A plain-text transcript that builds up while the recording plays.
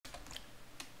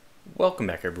Welcome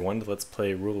back, everyone, to Let's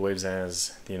Play Rule the Waves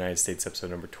as the United States, episode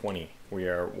number 20. We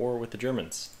are at war with the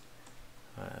Germans.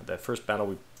 That first battle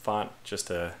we fought, just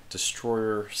a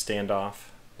destroyer standoff.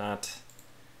 Not,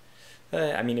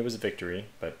 I mean, it was a victory,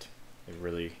 but it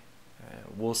really,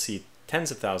 we'll see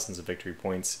tens of thousands of victory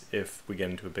points if we get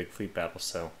into a big fleet battle,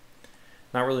 so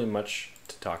not really much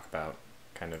to talk about,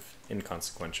 kind of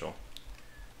inconsequential.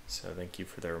 So thank you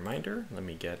for the reminder. Let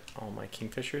me get all my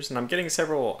Kingfishers. And I'm getting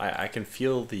several, I can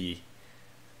feel the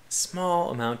small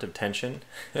amount of tension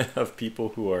of people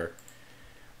who are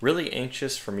really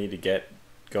anxious for me to get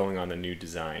going on the new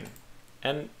design.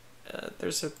 And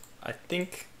there's I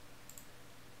think,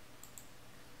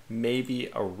 maybe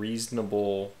a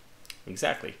reasonable,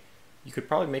 exactly, you could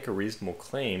probably make a reasonable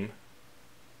claim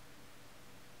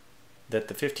that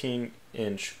the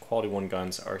 15-inch quality 1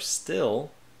 guns are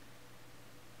still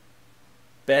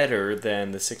better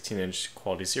than the 16-inch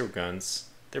quality 0 guns.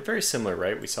 They're very similar,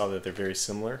 right? We saw that they're very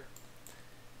similar.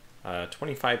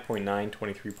 25.9,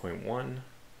 23.1.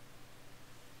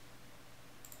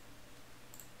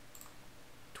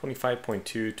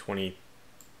 25.2,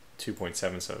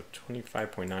 22.7, so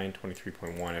 25.9,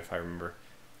 23.1 if I remember.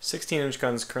 16-inch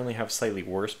guns currently have slightly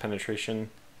worse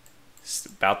penetration. It's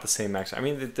about the same max. I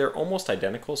mean, they're almost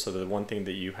identical, so the one thing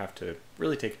that you have to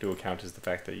really take into account is the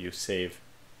fact that you save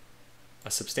a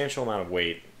substantial amount of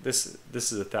weight. This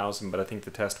is 1,000, but I think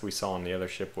the test we saw on the other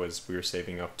ship was we were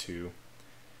saving up to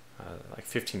like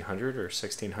 1,500 or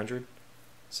 1,600.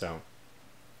 So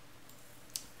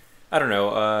I don't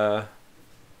know.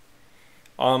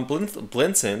 On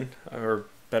Blinson, or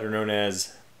better known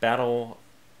as Battle,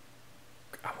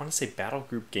 I want to say Battle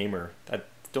Group Gamer. I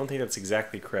don't think that's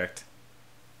exactly correct,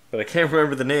 but I can't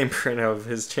remember the name right now of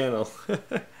his channel.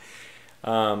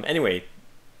 Anyway,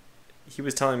 he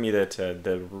was telling me that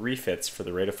the refits for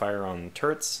the rate of fire on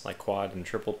turrets, like quad and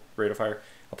triple rate of fire,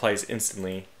 applies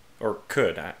instantly, or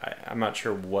could. I'm not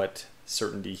sure what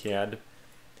certainty he had.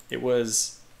 It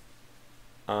was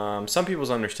some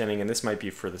people's understanding, and this might be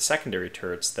for the secondary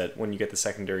turrets, that when you get the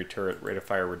secondary turret rate of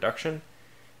fire reduction,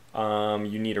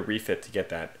 you need a refit to get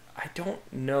that. I don't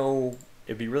know.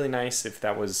 It'd be really nice if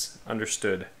that was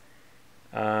understood.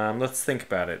 Let's think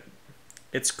about it.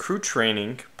 It's crew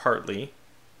training, partly.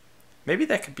 Maybe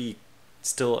that could be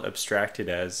still abstracted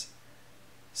as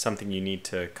something you need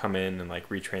to come in and like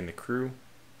retrain the crew.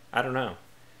 I don't know.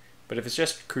 But if it's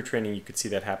just crew training, you could see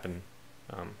that happen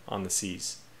on the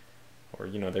seas. Or,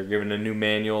 you know, they're given a new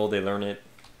manual, they learn it.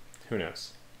 Who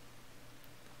knows?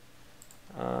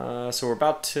 So we're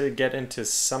about to get into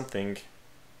something.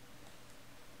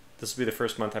 This will be the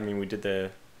first month. I mean, we did the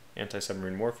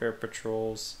anti-submarine warfare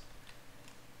patrols.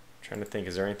 Trying to think,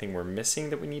 is there anything we're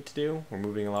missing that we need to do? We're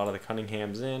moving a lot of the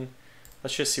Cunninghams in.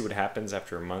 Let's just see what happens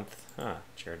after a month.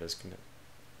 Jared does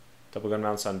double gun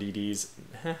mounts on DDs.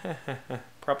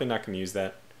 Probably not going to use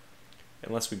that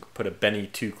unless we put a Benny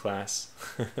 2 class.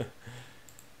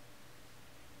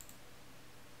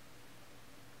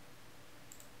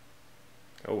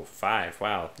 Oh, 5.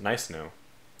 Wow, nice to know.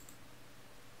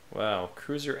 Well,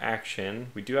 cruiser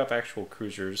action. We do have actual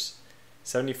cruisers.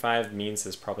 75 means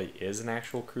this probably is an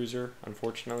actual cruiser,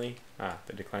 unfortunately.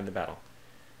 They declined the battle.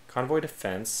 Convoy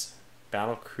defense,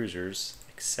 battle cruisers,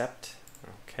 except,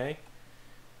 okay.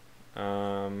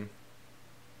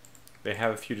 They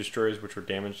have a few destroyers which were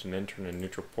damaged in intern and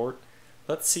neutral port.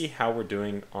 Let's see how we're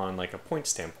doing on like a point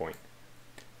standpoint.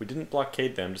 We didn't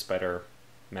blockade them despite our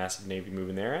massive navy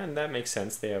moving there, and that makes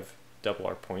sense. They have double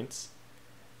our points.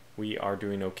 We are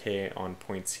doing okay on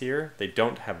points here. They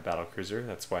don't have a battle cruiser.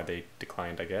 That's why they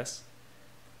declined, I guess.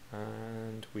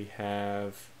 And we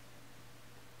have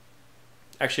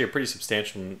actually a pretty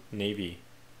substantial navy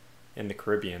in the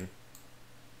Caribbean.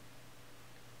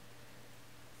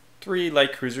 3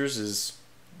 light cruisers is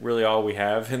really all we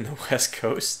have in the West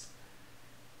Coast.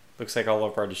 Looks like all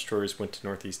of our destroyers went to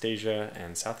Northeast Asia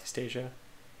and Southeast Asia.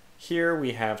 Here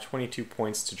we have 22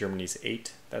 points to Germany's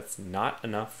 8. That's not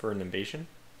enough for an invasion.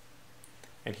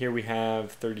 And here we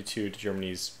have 32 to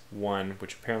Germany's 1,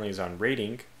 which apparently is on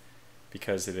rating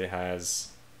because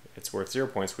it's worth 0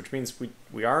 points, which means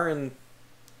we are in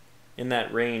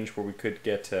that range where we could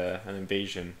get an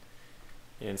invasion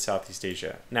in Southeast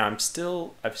Asia. Now I've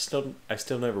still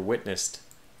never witnessed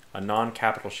a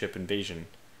non-capital ship invasion,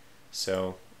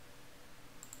 so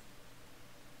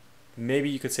maybe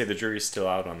you could say the jury's still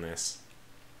out on this.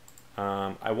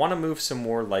 I want to move some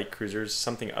more light cruisers,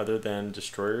 something other than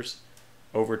destroyers,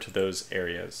 over to those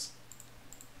areas.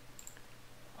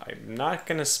 I'm not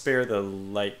going to spare the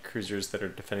light cruisers that are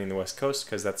defending the West Coast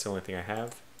because that's the only thing I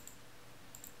have.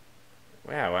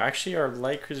 Wow, actually our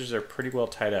light cruisers are pretty well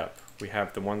tied up. We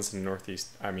have the ones in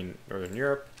Northern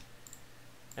Europe,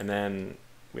 And then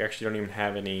we actually don't even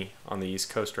have any on the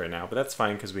East Coast right now, but that's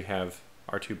fine because we have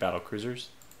our 2 battle cruisers.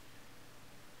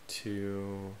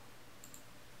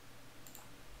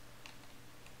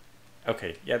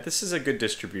 Okay, yeah, this is a good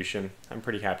distribution. I'm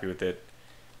pretty happy with it.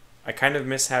 I kind of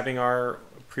miss having our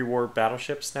pre-war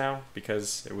battleships now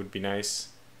because it would be nice.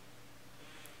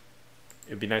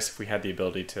 It'd be nice if we had the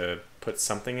ability to put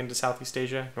something into Southeast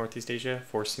Asia, Northeast Asia,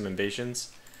 for some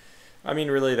invasions. I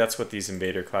mean, really, that's what these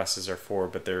invader classes are for,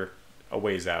 but they're a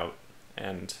ways out.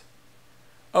 And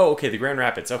oh, okay, the Grand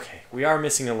Rapids. Okay, we are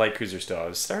missing a light cruiser still. I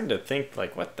was starting to think,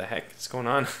 like, what the heck is going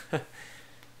on?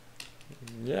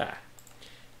 Yeah.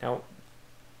 Now,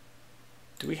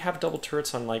 do we have double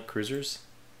turrets on light cruisers?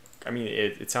 I mean,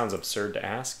 it sounds absurd to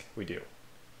ask. We do.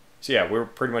 So yeah, we're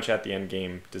pretty much at the end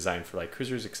game design for light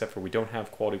cruisers, except for we don't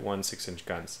have quality 1 6-inch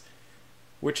guns,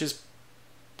 which is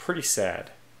pretty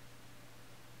sad.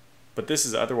 But this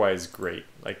is otherwise great.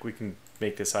 Like, we can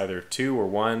make this either 2 or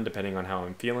 1, depending on how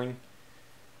I'm feeling.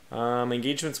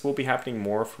 Engagements will be happening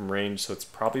more from range, so it's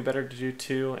probably better to do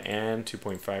 2 and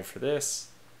 2.5 for this.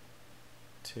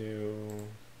 2,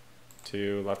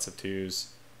 lots of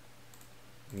 2s.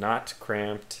 Not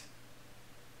cramped.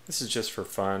 This is just for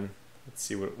fun. Let's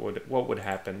see what would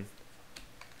happen.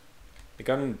 The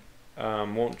gun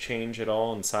won't change at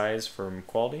all in size from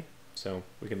quality, so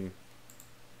we can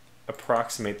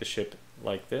approximate the ship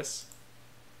like this.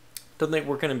 Don't think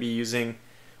we're going to be using.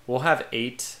 We'll have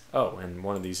 8. Oh, and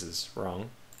one of these is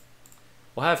wrong.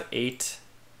 We'll have 8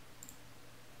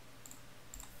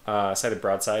 sighted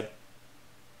broadside.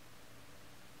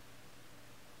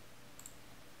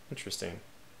 Interesting.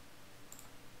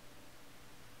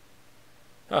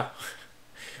 Oh,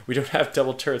 we don't have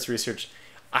double turrets research.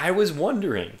 I was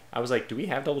wondering. I was like, do we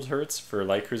have double turrets for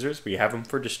light cruisers? We have them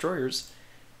for destroyers.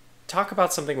 Talk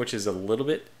about something which is a little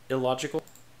bit illogical.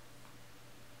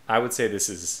 I would say this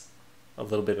is a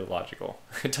little bit illogical.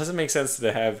 It doesn't make sense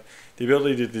to have the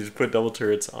ability to put double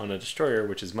turrets on a destroyer,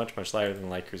 which is much, much lighter than a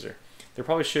light cruiser. There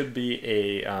probably should be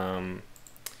a,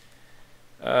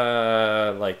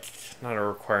 like, not a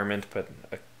requirement, but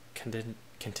a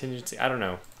contingency. I don't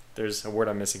know. There's a word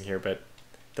I'm missing here, but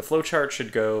the flowchart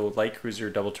should go light cruiser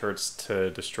double turrets to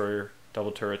destroyer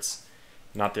double turrets,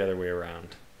 not the other way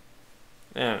around.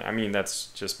 And I mean, that's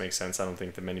just makes sense. I don't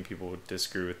think that many people would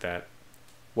disagree with that.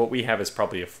 What we have is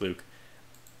probably a fluke.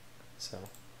 So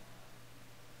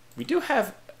we do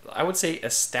have, I would say,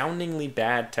 astoundingly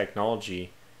bad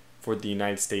technology for the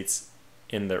United States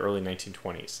in the early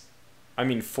 1920s. I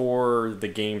mean, for the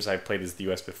games I played as the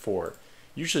US before,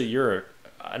 usually you're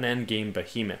an endgame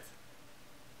behemoth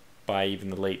by even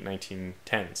the late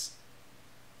 1910s.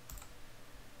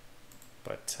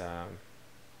 But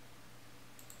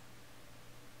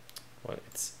well,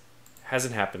 it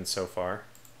hasn't happened so far.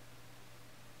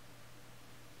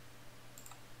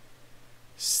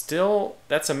 Still,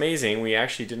 that's amazing. We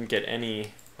actually didn't get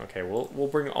any. Okay, we'll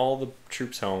bring all the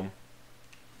troops home.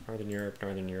 Northern Europe,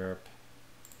 Northern Europe.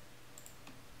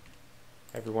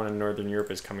 Everyone in Northern Europe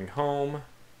is coming home.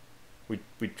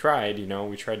 We tried, you know,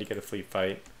 we tried to get a fleet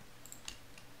fight.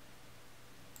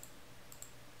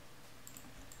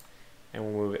 And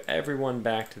we'll move everyone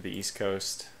back to the East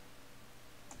Coast.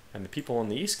 And the people on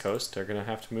the East Coast are going to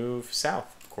have to move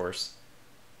south, of course,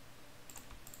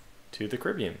 to the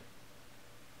Caribbean.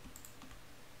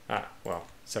 Ah, well,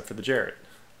 except for the Jarrett.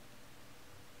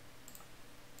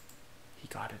 He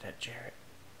got it at Jarrett.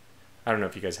 I don't know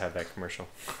if you guys have that commercial.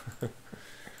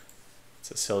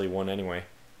 It's a silly one anyway.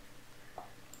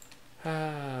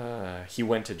 He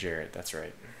went to Jarrett, that's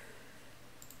right.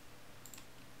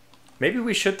 Maybe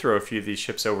we should throw a few of these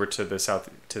ships over to the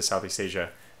Southeast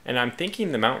Asia. And I'm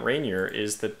thinking the Mount Rainier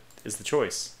is the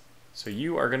choice. So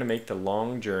you are going to make the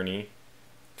long journey.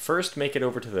 First, make it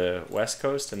over to the West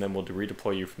Coast, and then we'll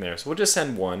redeploy you from there. So we'll just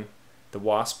send one. The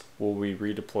Wasp will be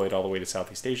redeployed all the way to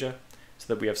Southeast Asia, so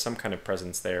that we have some kind of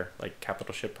presence there, like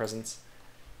capital ship presence.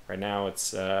 Right now,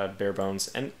 it's bare bones.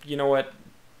 And you know what?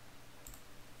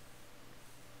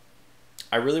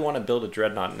 I really want to build a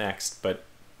Dreadnought next, but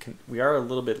we are a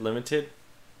little bit limited.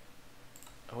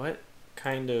 What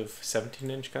kind of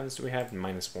 17-inch guns do we have?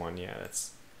 -1. Yeah,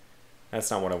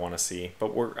 that's not what I want to see.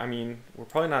 But we're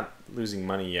probably not losing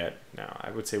money yet. No,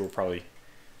 I would say we're probably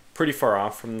pretty far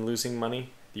off from losing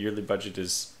money. The yearly budget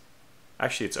is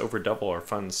actually, it's over double our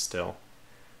funds still.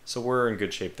 So we're in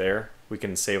good shape there. We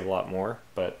can save a lot more,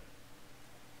 but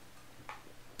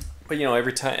you know,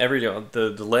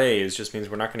 the delay just means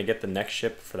we're not going to get the next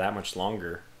ship for that much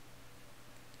longer.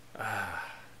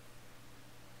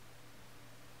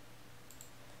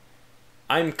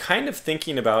 I'm kind of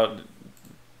thinking about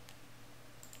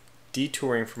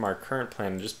detouring from our current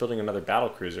plan and just building another battle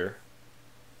cruiser.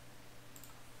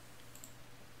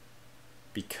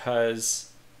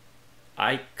 Because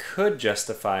I could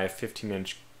justify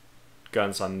 15-inch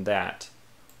guns on that.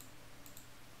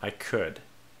 I could.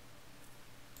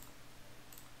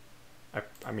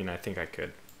 I mean, I think I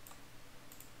could.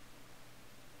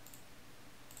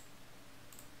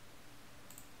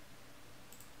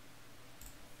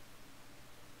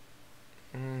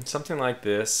 Something like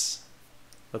this.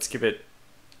 Let's give it,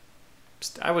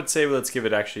 I would say let's give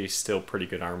it actually still pretty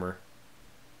good armor.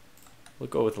 We'll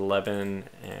go with 11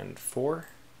 and 4.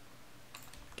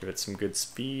 Give it some good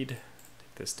speed.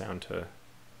 Take this down to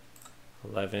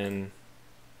 11,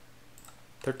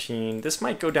 13. This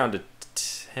might go down to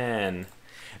 10.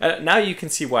 Now you can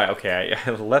see why. Okay,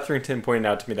 Letherington pointed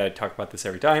out to me that I talk about this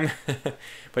every time.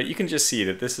 But you can just see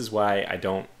that this is why I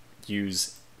don't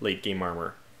use late game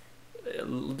armor.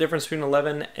 Difference between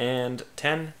 11 and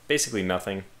 10, basically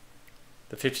nothing.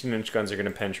 The 15-inch guns are going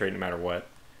to penetrate no matter what.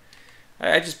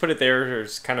 I just put it there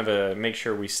as kind of a make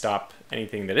sure we stop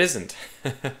anything that isn't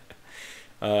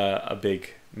a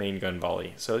big main gun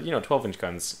volley. So, you know, 12-inch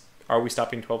guns. Are we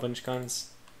stopping 12-inch guns?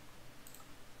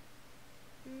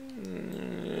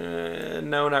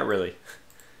 No, not really.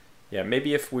 Yeah,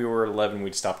 maybe if we were 11,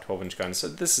 we'd stop 12-inch guns. So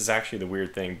this is actually the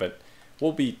weird thing, but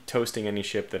we'll be toasting any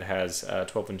ship that has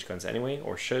 12-inch guns anyway,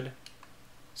 or should.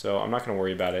 So I'm not going to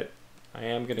worry about it. I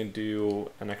am going to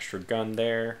do an extra gun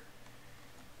there,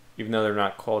 even though they're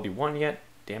not quality 1 yet.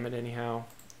 Damn it anyhow.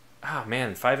 Ah,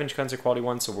 man, 5-inch guns are quality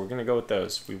 1, so we're going to go with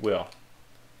those. We will.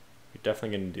 We're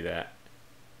definitely going to do that.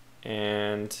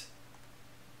 And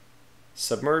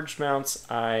submerged mounts,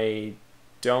 we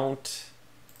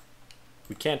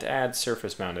can't add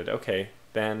surface mounted. Okay,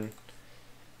 then,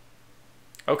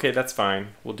 okay, that's fine.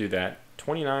 We'll do that.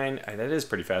 29, that is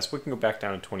pretty fast. We can go back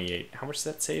down to 28. How much does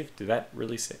that save? Did that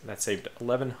really save? That saved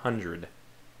 1,100.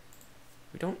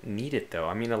 We don't need it though.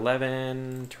 I mean,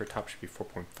 11, turret top should be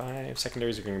 4.5.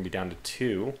 Secondaries are going to be down to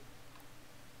 2.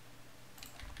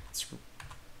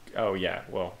 Oh yeah,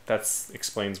 well, that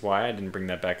explains why I didn't bring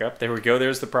that back up. There we go,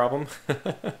 there's the problem.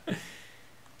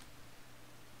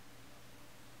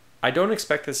 I don't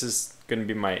expect this is going to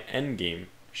be my end game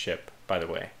ship, by the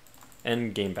way.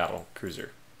 End game battle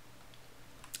cruiser.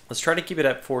 Let's try to keep it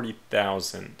at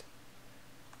 40,000.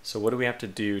 So what do we have to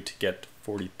do to get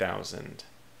 40,000?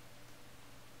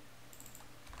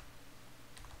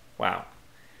 Wow.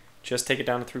 Just take it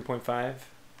down to 3.5.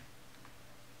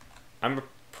 I'm a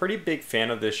pretty big fan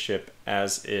of this ship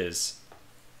as is.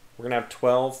 We're going to have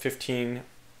 12, 15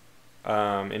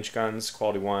 inch guns,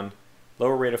 quality 1.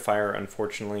 Lower rate of fire,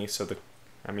 unfortunately. So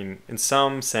I mean, in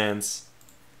some sense,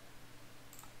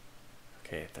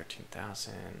 okay,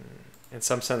 13,000. In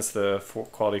some sense, the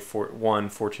quality 1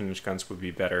 14-inch guns would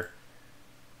be better.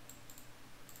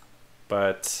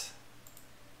 But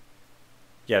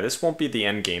yeah, this won't be the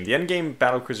end game. The end game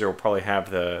battlecruiser will probably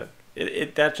have that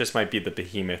just might be the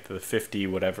behemoth, the 50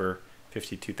 whatever,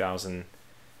 52,000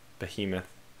 behemoth.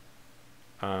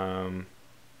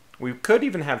 We could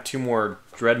even have 2 more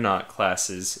dreadnought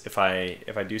classes if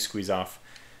I do squeeze off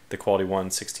the quality 1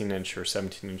 16-inch or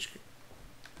 17-inch.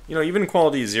 You know, even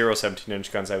quality 0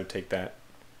 17-inch guns, I would take that.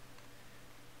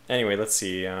 Anyway, let's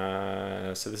see.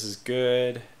 So this is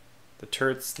good. The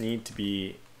turrets need to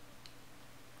be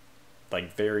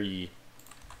like very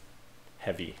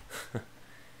heavy.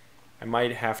 I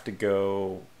might have to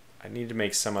go. I need to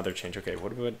make some other change. Okay,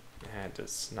 what about?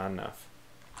 It's not enough.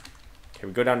 Okay,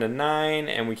 we go down to 9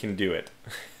 and we can do it.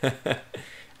 I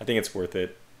think it's worth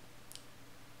it.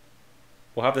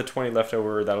 We'll have the 20 left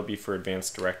over. That'll be for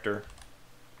advanced director.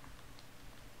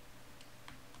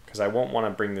 Because I won't want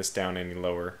to bring this down any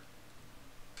lower.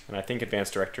 And I think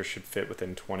advanced director should fit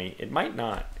within 20. It might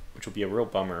not, which will be a real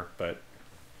bummer, but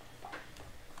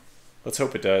let's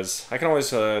hope it does. I can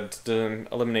always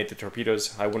eliminate the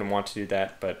torpedoes. I wouldn't want to do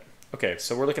that, but okay.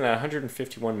 So we're looking at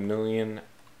 151 million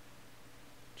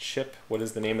ship. What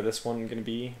is the name of this one going to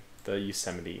be? The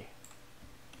Yosemite.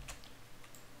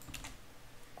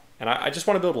 And I just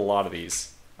want to build a lot of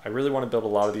these. I really want to build a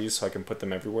lot of these so I can put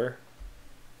them everywhere.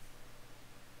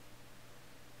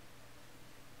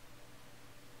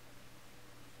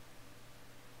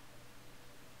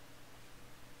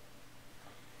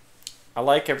 I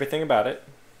like everything about it.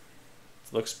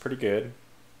 It looks pretty good.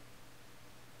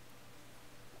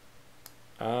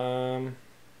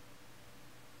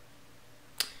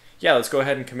 Yeah, let's go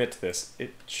ahead and commit to this.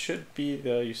 It should be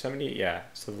the Yosemite. Yeah,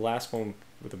 so the last one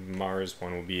with the Mars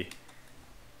one will be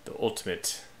the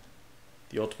ultimate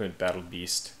battle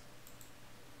beast.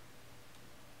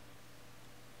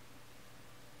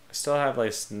 I still have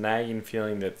like this nagging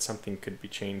feeling that something could be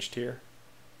changed here.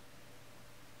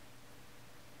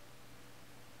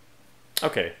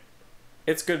 Okay,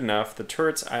 it's good enough. The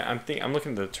turrets, I'm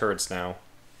looking at the turrets now.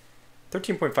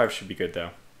 13.5 should be good though.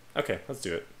 Okay, let's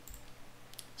do it.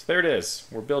 So there it is.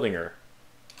 We're building her.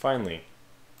 Finally.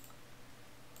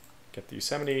 Get the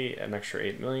Yosemite, an extra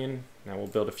 8 million. Now we'll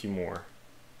build a few more.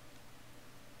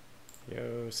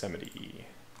 Yosemite.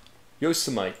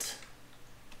 Yosemite.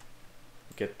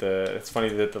 Get the, it's funny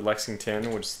that the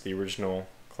Lexington, which is the original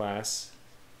class.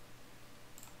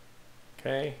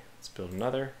 Okay, let's build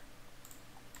another.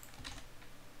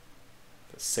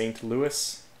 The St.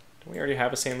 Louis. Don't we already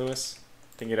have a St. Louis?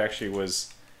 I think it actually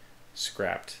was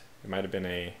scrapped. It might have been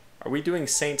a... Are we doing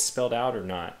Saint spelled out or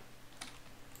not?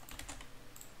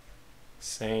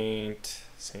 Saint...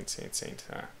 Saint...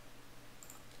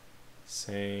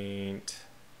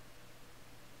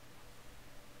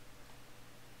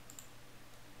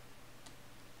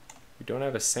 We don't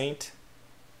have a Saint?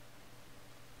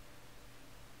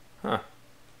 Huh.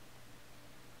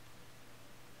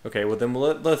 Okay, well then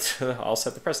let's I'll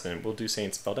set the precedent. We'll do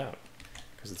Saint spelled out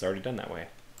because it's already done that way.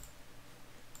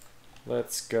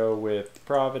 Let's go with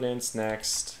Providence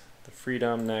next, the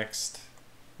Freedom next.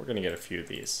 We're gonna get a few of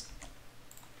these.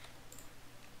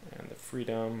 And the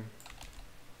Freedom.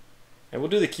 And we'll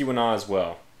do the Keweenaw as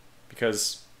well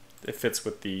because it fits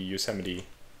with the Yosemite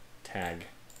tag.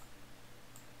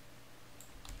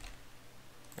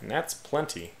 And that's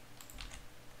plenty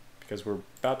because we're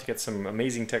about to get some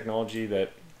amazing technology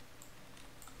that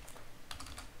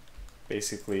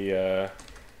basically, yeah,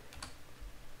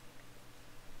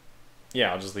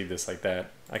 I'll just leave this like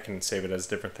that. I can save it as a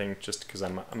different thing just because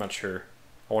I'm not sure.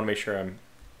 I want to make sure I'm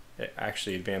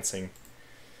actually advancing.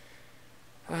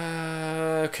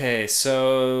 Okay,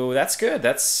 so that's good.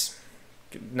 That's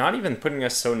not even putting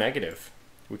us so negative.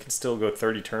 We can still go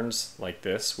 30 turns like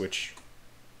this, which,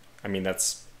 I mean,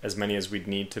 that's as many as we'd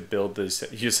need to build the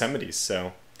Yosemites.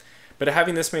 So, but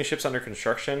having this many ships under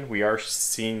construction, we are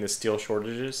seeing the steel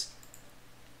shortages.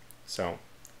 So,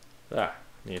 I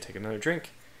need to take another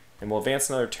drink. And we'll advance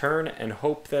another turn and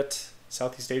hope that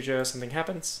Southeast Asia something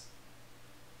happens.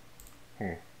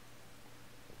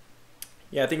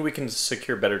 Yeah, I think we can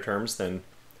secure better terms than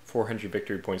 400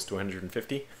 victory points to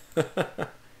 150.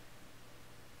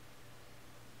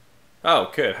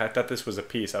 Oh, good. I thought this was a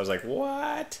piece. I was like,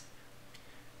 what?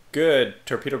 Good.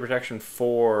 Torpedo protection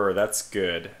 4. That's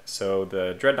good. So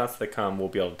the dreadnoughts that come will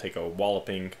be able to take a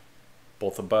walloping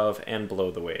both above and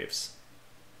below the waves.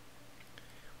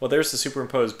 Well, there's the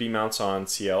superimposed B mounts on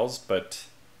CLs, but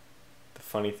the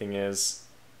funny thing is,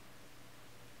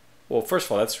 well, first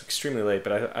of all, that's extremely late,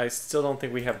 but I still don't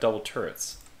think we have double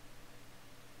turrets.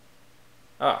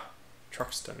 Ah,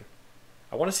 Truxton.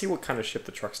 I want to see what kind of ship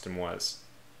the Truxton was.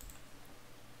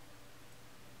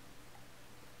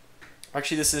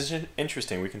 Actually, this is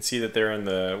interesting. We can see that they're in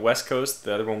the west coast.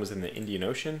 The other one was in the Indian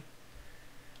Ocean.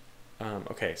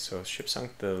 Okay, so ship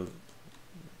sunk the...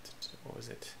 What was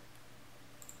it?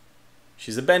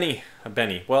 She's a Benny. A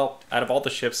Benny. Well, out of all the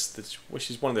ships, well,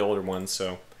 she's one of the older ones,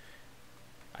 so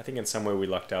I think in some way we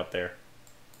lucked out there.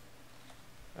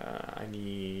 I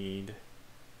need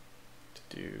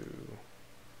to do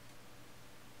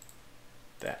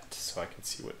that so I can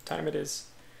see what time it is.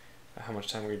 How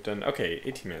much time we've done. Okay,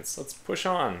 18 minutes. Let's push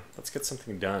on. Let's get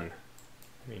something done.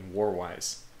 I mean,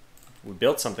 war-wise. We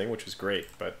built something, which was great,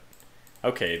 but...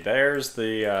 Okay, there's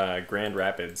the Grand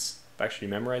Rapids. I've actually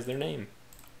memorized their name.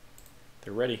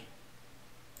 They're ready.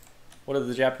 What are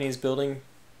the Japanese building?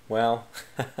 Well,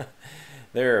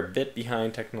 they're a bit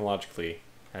behind technologically,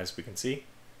 as we can see.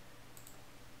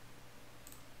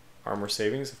 Armor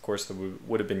savings, of course, that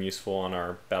would have been useful on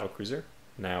our battlecruiser,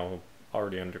 now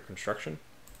already under construction.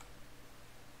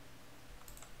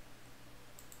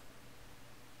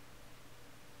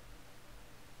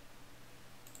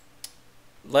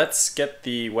 Let's get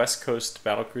the West Coast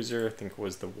battlecruiser, I think it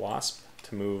was the Wasp,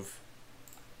 to move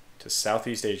to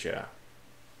Southeast Asia.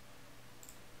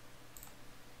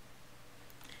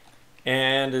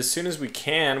 And as soon as we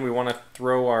can, we want to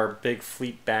throw our big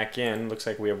fleet back in. Looks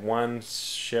like we have one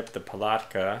ship, the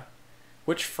Palatka,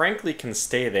 which frankly can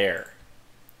stay there.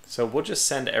 So we'll just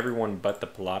send everyone but the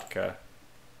Palatka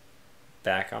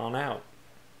back on out.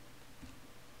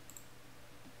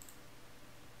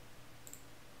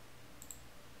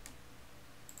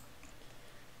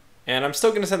 And I'm still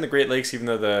going to send the Great Lakes, even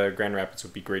though the Grand Rapids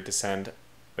would be great to send.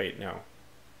 Wait, no.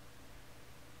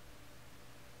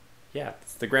 Yeah,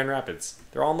 it's the Grand Rapids.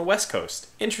 They're all on the West Coast.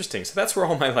 Interesting. So that's where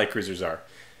all my light cruisers are.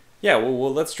 Yeah,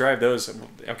 well, let's drive those.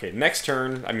 Okay, next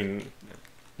turn. I mean,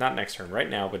 not next turn, right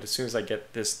now, but as soon as I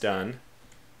get this done,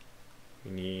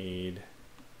 We need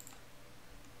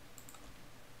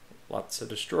lots of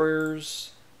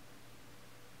destroyers.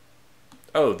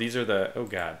 Oh, these are the, oh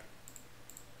god.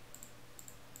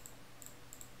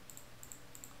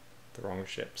 The wrong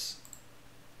ships.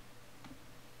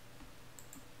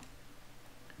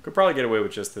 Could probably get away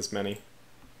with just this many.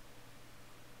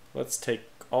 Let's take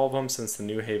all of them since the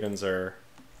New Havens are,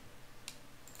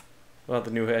 well, the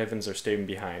New Havens are staying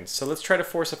behind. So let's try to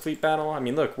force a fleet battle. I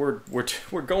mean, look, we're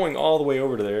going all the way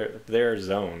over to their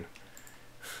zone.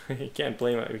 You can't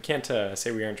blame it. We can't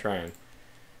say we aren't trying.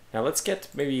 Now let's get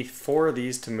maybe 4 of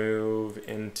these to move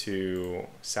into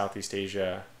Southeast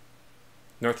Asia,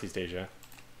 Northeast Asia,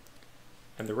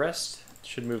 and the rest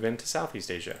should move into Southeast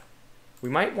Asia. We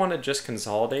might want to just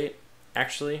consolidate,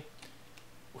 actually.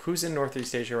 Who's in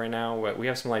Northeast Asia right now? We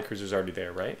have some light cruisers already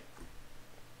there, right?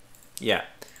 Yeah.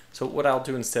 So what I'll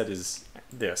do instead is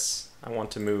this. I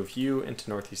want to move you into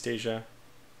Northeast Asia.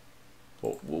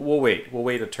 We'll wait. We'll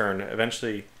wait a turn.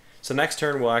 Eventually, so next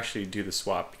turn we'll actually do the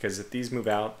swap, because if these move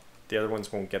out, the other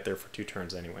ones won't get there for 2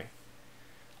 turns anyway.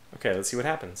 Okay, let's see what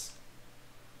happens.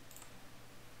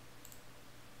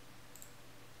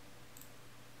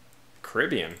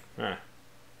 Caribbean. Huh.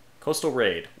 Coastal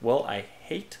raid. Well, I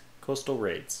hate coastal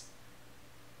raids.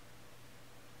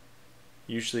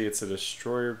 Usually it's a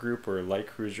destroyer group or light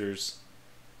cruisers.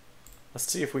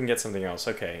 Let's see if we can get something else.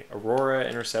 Okay, Aurora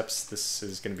intercepts. This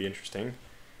is going to be interesting.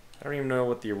 I don't even know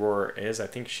what the Aurora is. I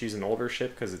think she's an older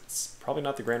ship because it's probably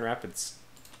not the Grand Rapids.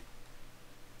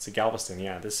 It's a Galveston.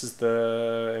 Yeah, this is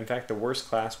the, in fact, the worst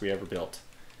class we ever built.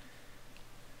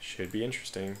 Should be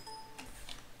interesting.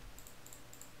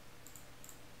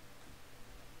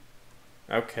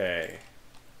 Okay.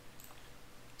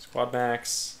 Squad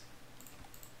max,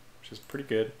 which is pretty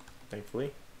good,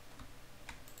 thankfully.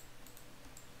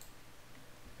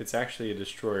 It's actually a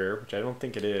destroyer, which I don't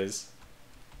think it is.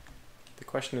 The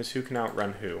question is who can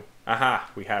outrun who? Aha,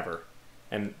 we have her.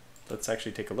 And let's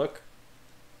actually take a look.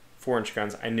 4-inch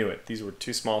guns, I knew it. These were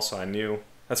too small, so I knew.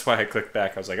 That's why I clicked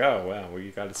back. I was like, oh, wow,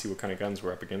 we got to see what kind of guns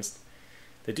we're up against.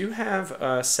 They do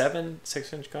have 7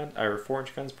 6-inch guns, or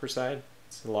 4-inch guns per side.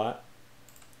 It's a lot.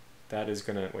 That is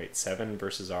gonna, wait, 7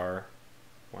 versus our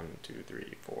 1, 2,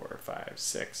 3, 4, 5,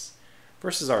 6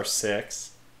 versus our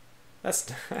 6.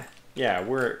 That's, yeah,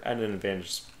 we're at an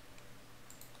advantage.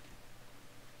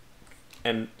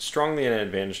 And strongly at an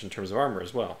advantage in terms of armor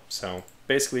as well. So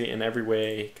basically, in every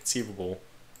way conceivable,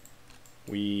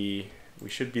 we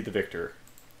should be the victor.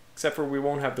 Except for we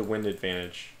won't have the wind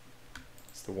advantage.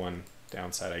 It's the one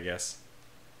downside, I guess.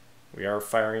 We are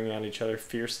firing at each other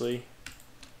fiercely.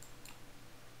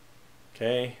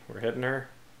 Okay, we're hitting her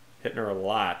a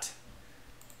lot.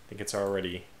 I think it's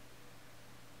already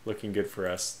looking good for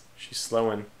us. She's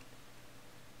slowing.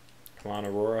 Come on,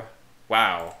 Aurora.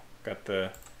 Wow, got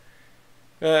the.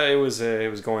 It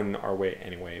was going our way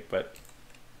anyway, but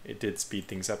it did speed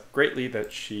things up greatly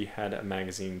that she had a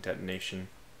magazine detonation.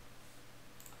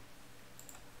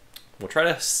 We'll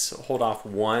try to hold off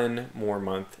 1 more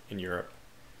month in Europe,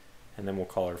 and then we'll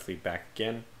call our fleet back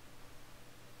again.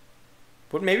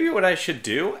 But maybe what I should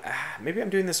do, maybe I'm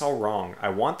doing this all wrong. I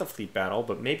want the fleet battle,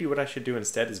 but maybe what I should do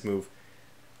instead is move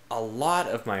a lot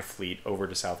of my fleet over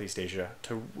to Southeast Asia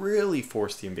to really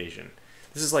force the invasion.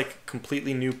 This is like a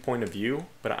completely new point of view,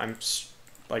 but I'm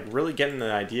like really getting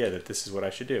the idea that this is what I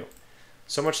should do.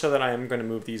 So much so that I am going to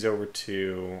move these over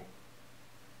to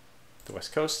the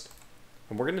West Coast,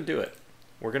 and we're going to do it.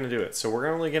 We're going to do it. So we're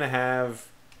only going to have,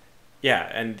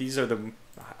 yeah, and these are the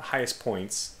highest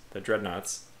points, the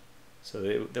dreadnoughts. So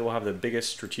they will have the biggest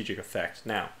strategic effect.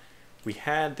 Now, we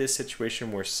had this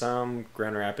situation where some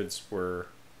Grand Rapids were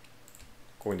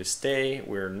going to stay.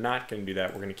 We're not going to do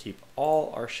that. We're going to keep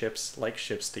all our ships like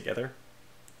ships together.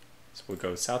 So we'll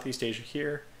go Southeast Asia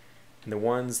here. And the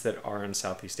ones that are in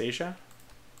Southeast Asia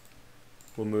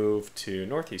will move to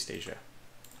Northeast Asia.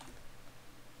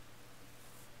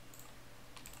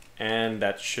 And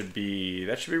that should be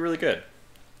really good.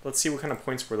 Let's see what kind of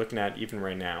points we're looking at even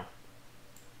right now.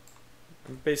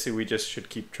 Basically, we just should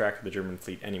keep track of the German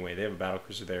fleet anyway. They have a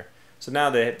battlecruiser there. So now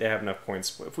they have enough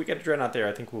points. If we get a dreadnought there,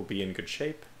 I think we'll be in good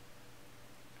shape.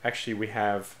 Actually, we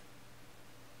have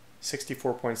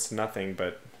 64 points to nothing,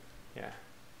 but yeah.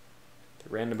 The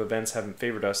random events haven't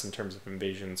favored us in terms of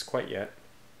invasions quite yet.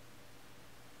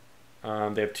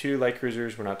 They have 2 light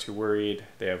cruisers. We're not too worried.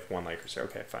 They have 1 light cruiser.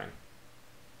 Okay, fine.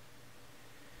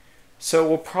 So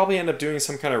we'll probably end up doing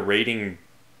some kind of raiding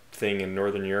thing in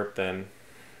Northern Europe then.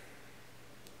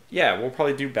 Yeah, we'll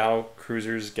probably do battle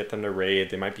cruisers, get them to raid.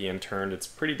 They might be interned. It's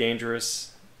pretty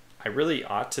dangerous. I really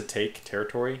ought to take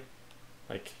territory.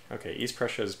 Like, okay, East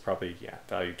Prussia is probably, yeah,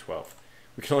 value 12.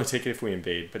 We can only take it if we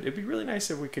invade, but it'd be really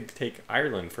nice if we could take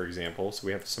Ireland, for example, so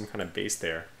we have some kind of base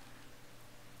there.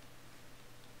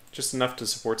 Just enough to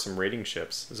support some raiding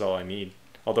ships is all I need.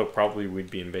 Although probably we'd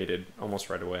be invaded almost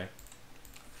right away.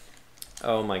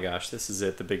 Oh my gosh, this is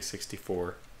it, the big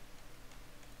 64.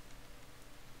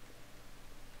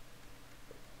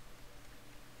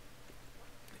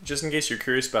 Just in case you're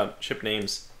curious about ship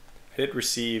names, I did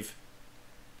receive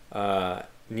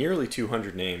nearly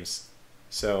 200 names.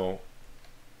 So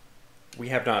we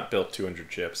have not built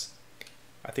 200 ships.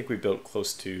 I think we built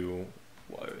close to,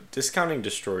 discounting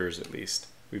destroyers at least,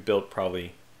 we built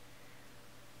probably,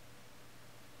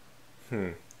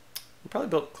 we probably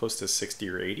built close to 60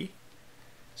 or 80.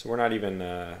 So we're not even,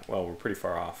 well, we're pretty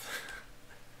far off.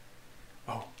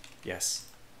 Oh, yes.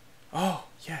 Oh,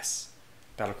 yes.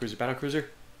 Battlecruiser, battlecruiser.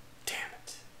 Damn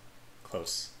it.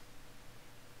 Close.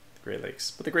 The Great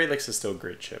Lakes. But the Great Lakes is still a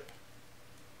great ship.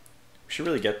 We should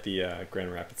really get the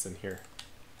Grand Rapids in here.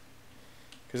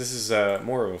 Because this is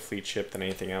more of a fleet ship than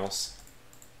anything else.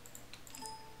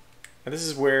 And this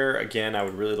is where, again, I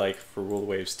would really like for Rule the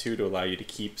Waves 2 to allow you to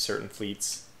keep certain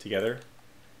fleets together.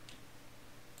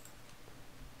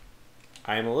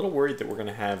 I am a little worried that we're going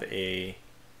to have a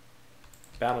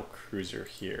battle cruiser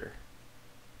here.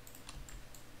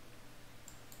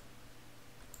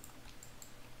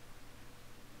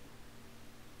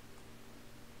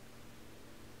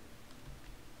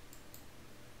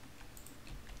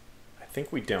 I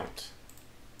think we don't.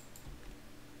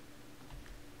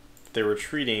 They're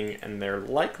retreating, and they're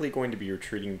likely going to be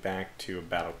retreating back to a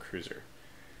battle cruiser.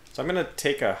 So I'm going to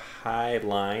take a high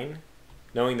line,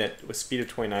 knowing that with speed of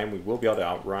 29 we will be able to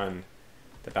outrun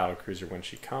the battle cruiser when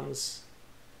she comes.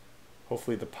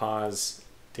 Hopefully the pause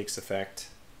takes effect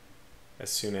as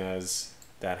soon as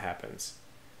that happens.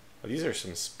 Well, these are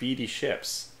some speedy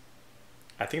ships.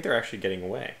 I think they're actually getting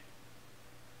away.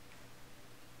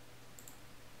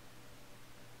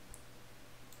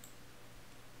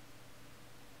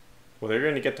 Well, they're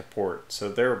going to get to port, so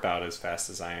they're about as fast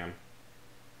as I am.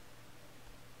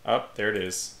 Oh, there it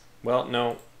is. Well,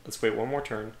 no. Let's wait one more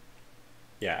turn.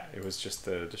 Yeah, it was just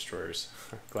the destroyers.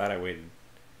 Glad I waited.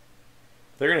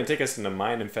 They're going to take us into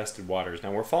mine-infested waters.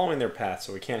 Now, we're following their path,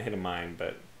 so we can't hit a mine,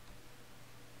 but...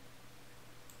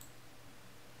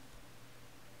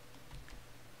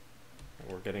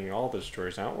 we're getting all the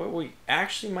destroyers out. Well, we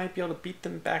actually might be able to beat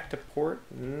them back to port.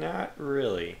 Not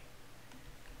really.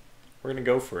 We're going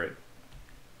to go for it.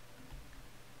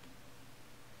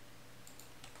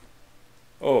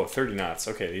 Oh, 30 knots.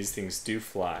 Okay, these things do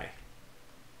fly.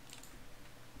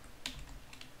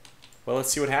 Well,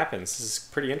 let's see what happens. This is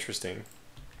pretty interesting.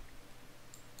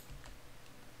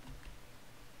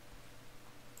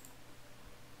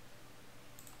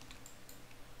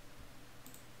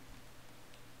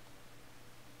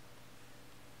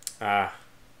 Ah,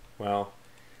 well,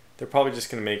 they're probably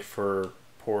just going to make for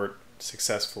port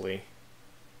successfully.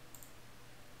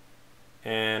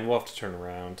 And we'll have to turn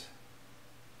around.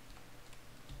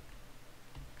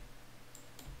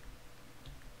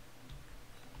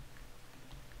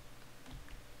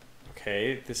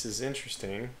 Okay, this is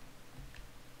interesting.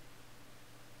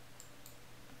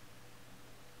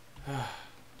 Got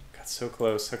so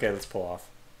close. Okay, let's pull off.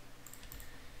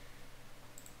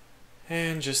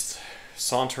 And just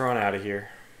saunter on out of here.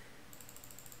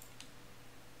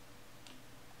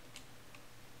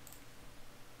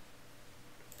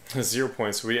 .0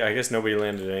 points. I guess nobody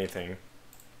landed anything.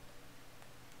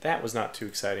 That was not too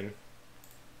exciting.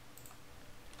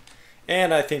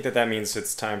 And I think that that means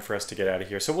it's time for us to get out of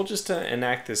here. So we'll just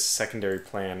enact this secondary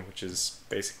plan, which is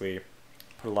basically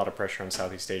put a lot of pressure on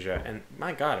Southeast Asia. And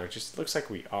my God, it just looks like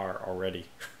we are already.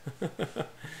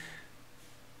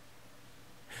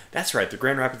 That's right, the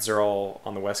Grand Rapids are all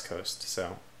on the west coast,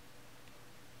 so...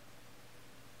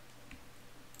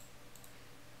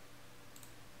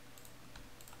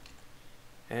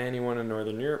 anyone in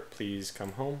Northern Europe, please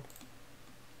come home.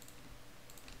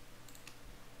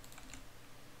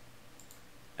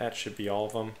 That should be all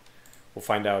of them. We'll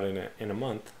find out in a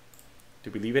month.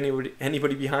 Did we leave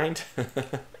anybody behind?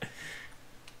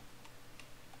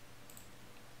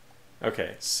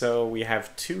 Okay, so we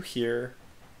have 2 here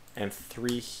and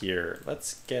 3 here.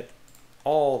 Let's get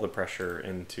all the pressure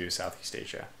into Southeast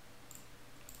Asia.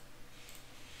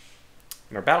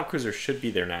 And our battlecruiser should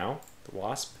be there now. The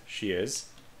Wasp, she is.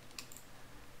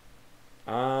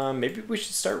 Maybe we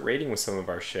should start raiding with some of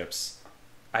our ships.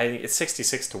 It's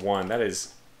 66 to 1. That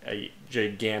is a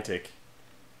gigantic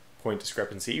point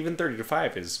discrepancy. Even 30 to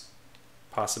 5 is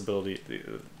possibility,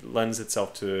 lends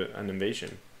itself to an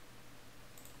invasion.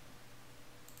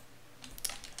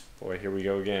 Boy, here we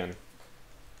go again.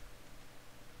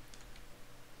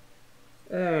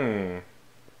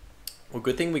 Well,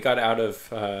 good thing we got out of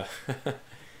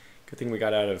good thing we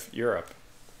got out of Europe.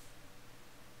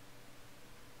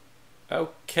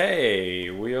 Okay,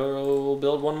 we'll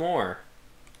build one more.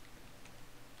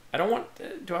 I don't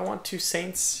want. Do I want 2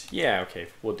 saints? Yeah, okay,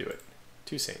 we'll do it.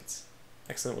 2 saints.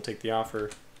 Excellent. We'll take the offer.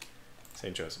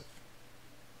 St. Joseph.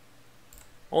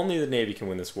 Only the Navy can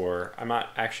win this war. I'm not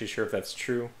actually sure if that's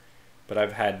true, but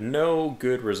I've had no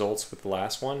good results with the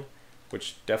last one,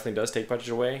 which definitely does take budget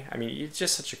away. I mean, it's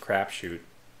just such a crapshoot.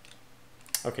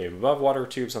 Okay, above water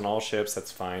tubes on all ships.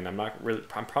 That's fine. I'm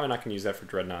probably not going to use that for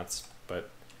dreadnoughts, but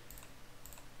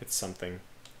it's something.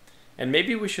 And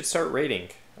maybe we should start raiding.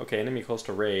 Okay, enemy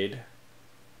coastal raid.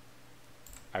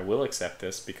 I will accept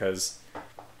this because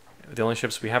the only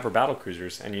ships we have are battle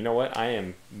cruisers, and you know what? I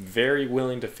am very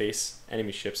willing to face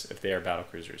enemy ships if they are battle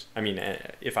cruisers. I mean,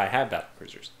 if I have battle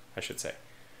cruisers, I should say.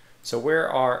 So where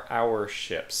are our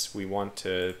ships? We want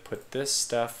to put this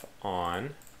stuff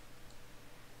on,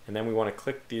 and then we want to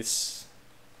click this.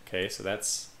 Okay, so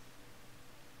that's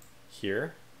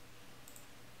here.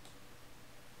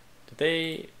 Did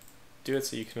they do it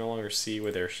so you can no longer see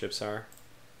where their ships are?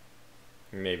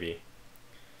 Maybe.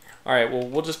 Alright, well,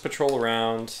 we'll just patrol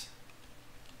around.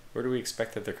 Where do we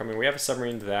expect that they're coming? We have a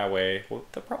submarine that way. Well,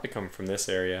 they'll probably come from this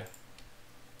area.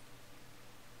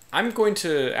 I'm going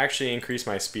to actually increase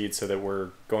my speed so that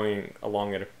we're going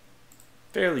along at a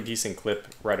fairly decent clip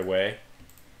right away,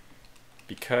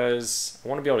 because I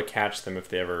want to be able to catch them if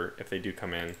they do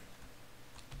come in.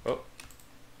 Oh,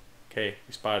 okay,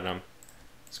 we spotted them.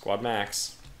 Squad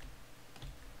max.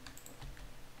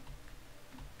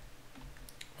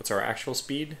 What's our actual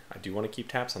speed? I do want to keep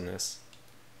tabs on this.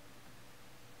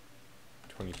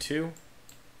 22.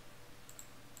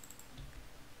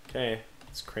 Okay,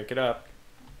 let's crank it up.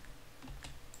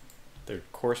 Their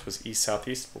course was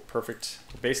east-southeast. We're perfect.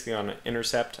 We're basically on an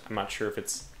intercept. I'm not sure if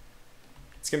it's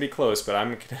gonna be close, but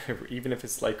I'm gonna, even if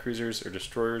it's light cruisers or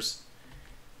destroyers.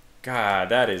 God,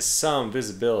 that is some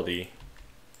visibility.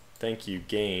 Thank you,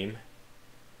 game.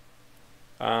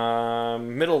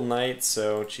 Middle night,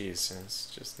 so geez, it's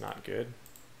just not good.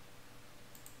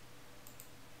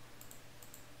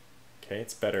 Okay,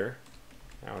 it's better.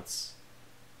 Now it's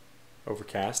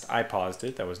overcast. I paused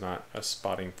it. That was not us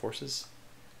spotting forces.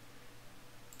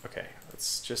 Okay,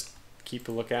 let's just keep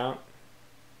a lookout.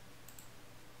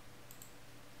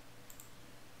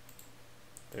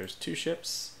 There's 2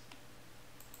 ships.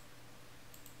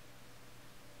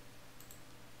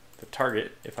 The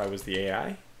target, if I was the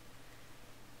AI.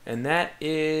 And that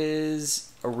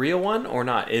is a real one or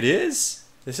not? It is?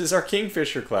 This is our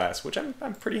Kingfisher class, which I'm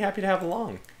pretty happy to have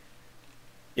along.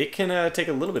 It can take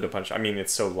a little bit of punishment. I mean,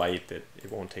 it's so light that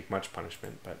it won't take much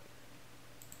punishment, but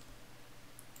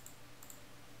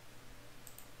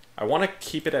I want to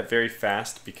keep it at very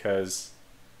fast because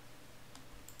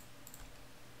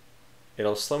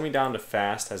it'll slow me down to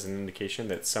fast as an indication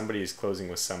that somebody is closing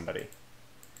with somebody.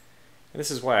 And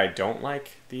this is why I don't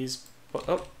like these.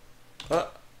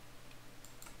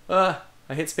 I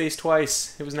hit space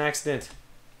twice. It was an accident.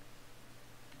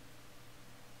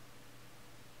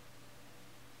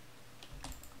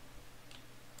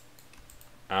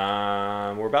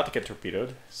 We're about to get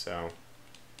torpedoed, so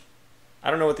I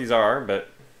don't know what these are, but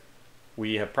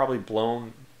we have probably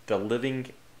blown the living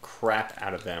crap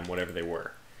out of them, whatever they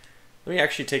were. Let me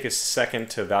actually take a second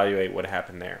to evaluate what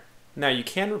happened there. Now, you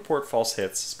can report false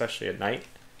hits, especially at night.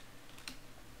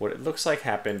 What it looks like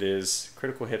happened is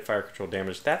critical hit fire control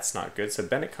damage. That's not good. So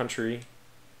Bennett County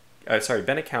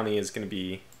is going to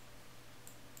be,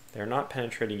 they're not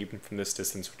penetrating even from this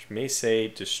distance, which may say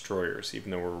destroyers,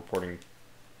 even though we're reporting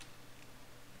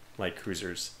light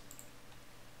cruisers.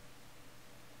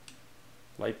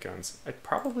 Light guns. It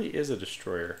probably is a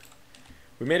destroyer.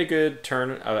 We made a good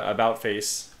turn about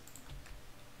face.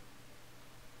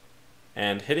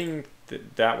 And hitting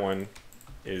that one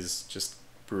is just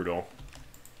brutal.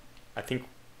 I think,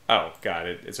 oh god,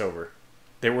 it's over.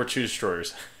 There were 2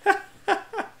 destroyers.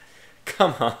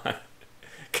 Come on.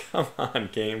 Come on,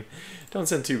 game. Don't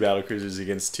send 2 battlecruisers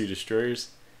against 2 destroyers.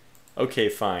 Okay,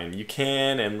 fine. You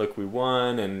can, and look, we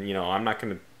won, and, you know, I'm not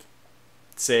going to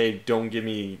say don't give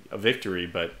me a victory,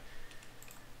 but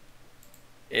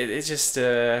it's just,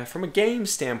 from a game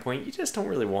standpoint, you just don't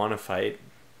really want to fight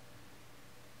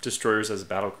destroyers as a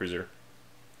battlecruiser,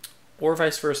 or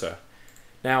vice versa.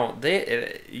 Now,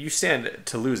 you stand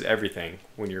to lose everything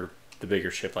when you're the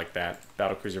bigger ship like that,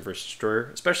 battlecruiser versus destroyer,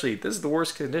 especially, this is the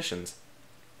worst conditions.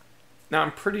 Now,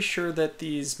 I'm pretty sure that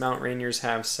these Mount Rainiers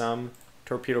have some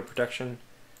torpedo protection.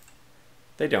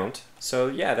 They don't. So,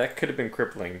 yeah, that could have been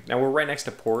crippling. Now, we're right next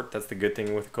to port. That's the good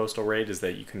thing with a coastal raid, is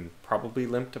that you can probably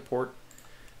limp to port.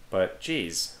 But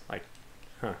geez, like,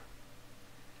 huh.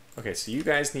 Okay, so you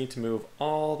guys need to move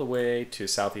all the way to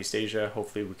Southeast Asia.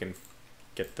 Hopefully we can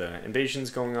get the invasions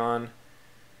going on.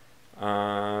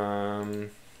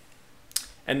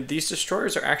 And these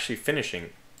destroyers are actually finishing.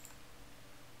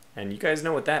 And you guys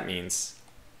know what that means.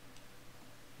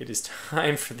 It is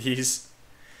time for this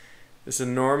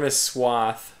enormous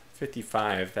swath,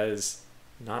 55. That is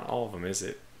not all of them, is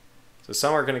it? So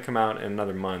some are going to come out in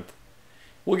another month.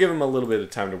 We'll give them a little bit of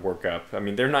time to work up. I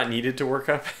mean, they're not needed to work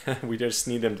up. We just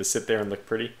need them to sit there and look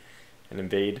pretty and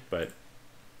invade, but...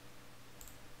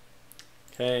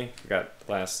 Okay, we got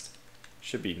the last,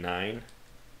 should be 9.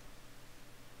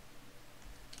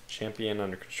 Champion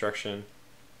under construction.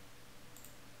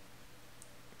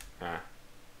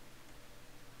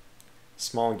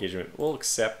 Small engagement. We'll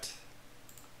accept.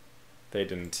 They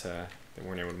weren't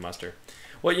able to muster.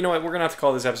 Well, you know what? We're gonna have to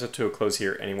call this episode to a close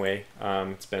here anyway.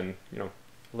 It's been, a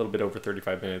little bit over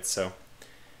 35 minutes, so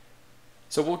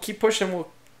we'll keep pushing.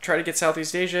 We'll try to get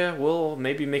Southeast Asia. We'll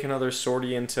maybe make another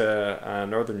sortie into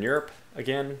Northern Europe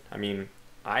again. I mean,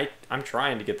 I'm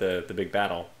trying to get the big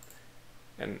battle,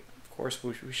 and of course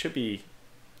we should be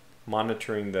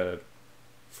monitoring the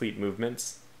fleet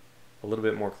movements a little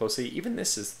bit more closely. Even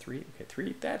this is 3. Okay,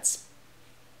 3. That's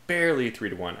barely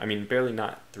 3 to 1. I mean, barely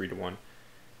not 3 to 1.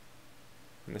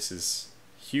 And this is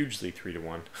hugely 3 to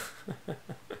 1.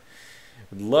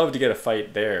 Would love to get a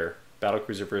fight there.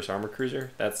 Battlecruiser versus armor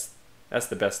cruiser. That's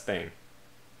the best thing.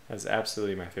 That's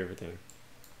absolutely my favorite thing.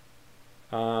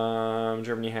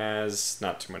 Germany has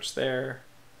not too much there.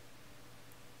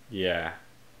 Yeah.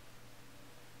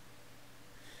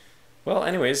 Well,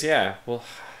 anyways, yeah. We'll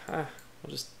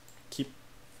just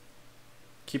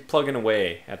keep plugging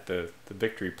away at the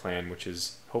victory plan, which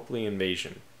is hopefully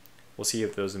invasion. We'll see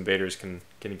if those invaders can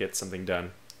get something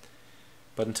done.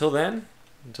 But until then,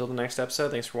 until the next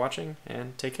episode, thanks for watching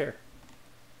and take care.